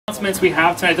announcements we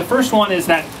have tonight. The first one is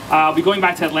that I'll be going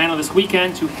back to Atlanta this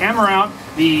weekend to hammer out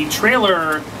the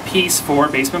trailer piece for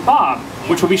Basement Bob,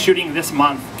 which we'll be shooting this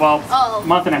month. Well,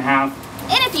 month and a half.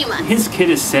 In a few months. His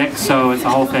kid is sick, so it's a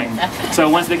whole thing. So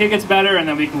once the kid gets better, and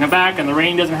then we can come back, and the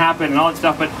rain doesn't happen, and all that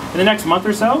stuff. But in the next month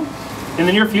or so, in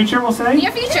the near future, we'll say?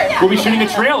 Near future. We'll be shooting a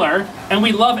trailer, and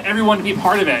we'd love everyone to be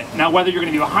part of it. Now, whether you're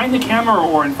going to be behind the camera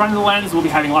or in front of the lens, we'll be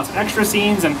having lots of extra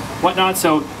scenes and whatnot.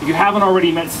 So if you haven't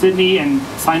already met Sydney and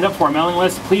signed up for our mailing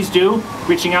list, please do.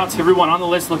 Reaching out to everyone on the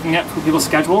list, looking at people's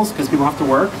schedules, because people have to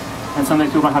work. And sometimes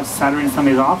people don't have Saturday and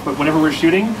Sundays off. But whenever we're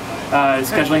shooting,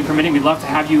 scheduling permitting, we'd love to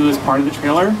have you as part of the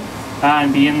trailer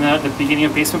and be in the beginning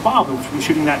of Basement Bob, which we'll be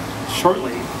shooting that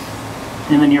shortly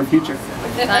in the near future.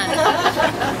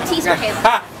 Teaser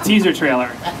trailer. Teaser trailer.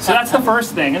 So that's the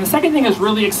first thing. And the second thing is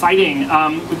really exciting.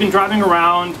 We've been driving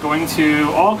around, going to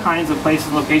all kinds of places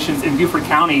and locations in Beaufort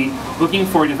County, looking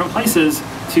for different places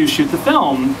to shoot the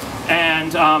film.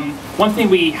 And one thing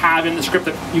we have in the script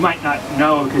that you might not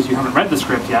know because you haven't read the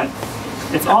script yet,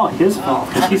 it's all his fault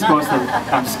because he's supposed to,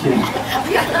 I'm just kidding,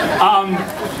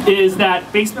 is that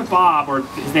Basement Bob, or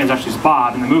his name's actually just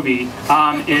Bob in the movie,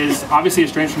 is obviously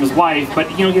estranged from his wife,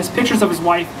 but you know, he has pictures of his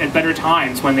wife at better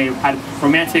times when they had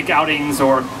romantic outings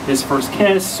or his first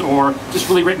kiss or just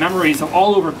really great memories of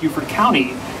all over Beaufort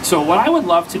County. So what I would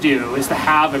love to do is to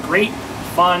have a great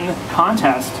fun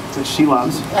contest that she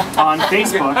loves on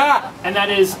Facebook, and that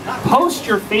is post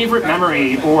your favorite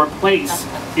memory or place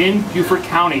in Beaufort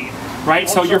County. Right,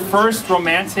 so your first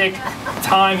romantic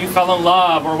time you fell in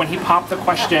love, or when he popped the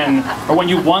question, or when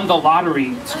you won the lottery.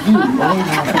 It's you.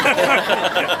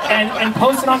 and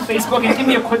post it on Facebook and give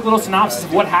me a quick little synopsis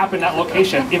of what happened at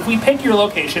location. If we pick your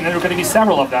location, and there are going to be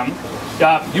several of them,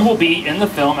 you will be in the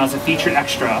film as a featured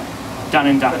extra. Done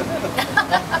and done.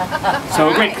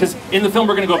 So great, because in the film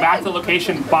we're going to go back to the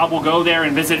location. Bob will go there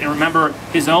and visit and remember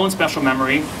his own special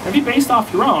memory. It'll be based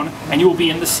off your own, and you will be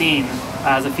in the scene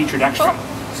as a featured extra.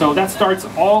 So that starts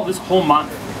all this whole month.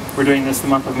 We're doing this the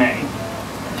month of May.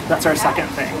 That's our second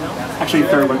thing. Actually,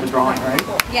 third with the drawing, right?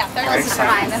 Yeah, third with the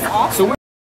drawing. That's awesome.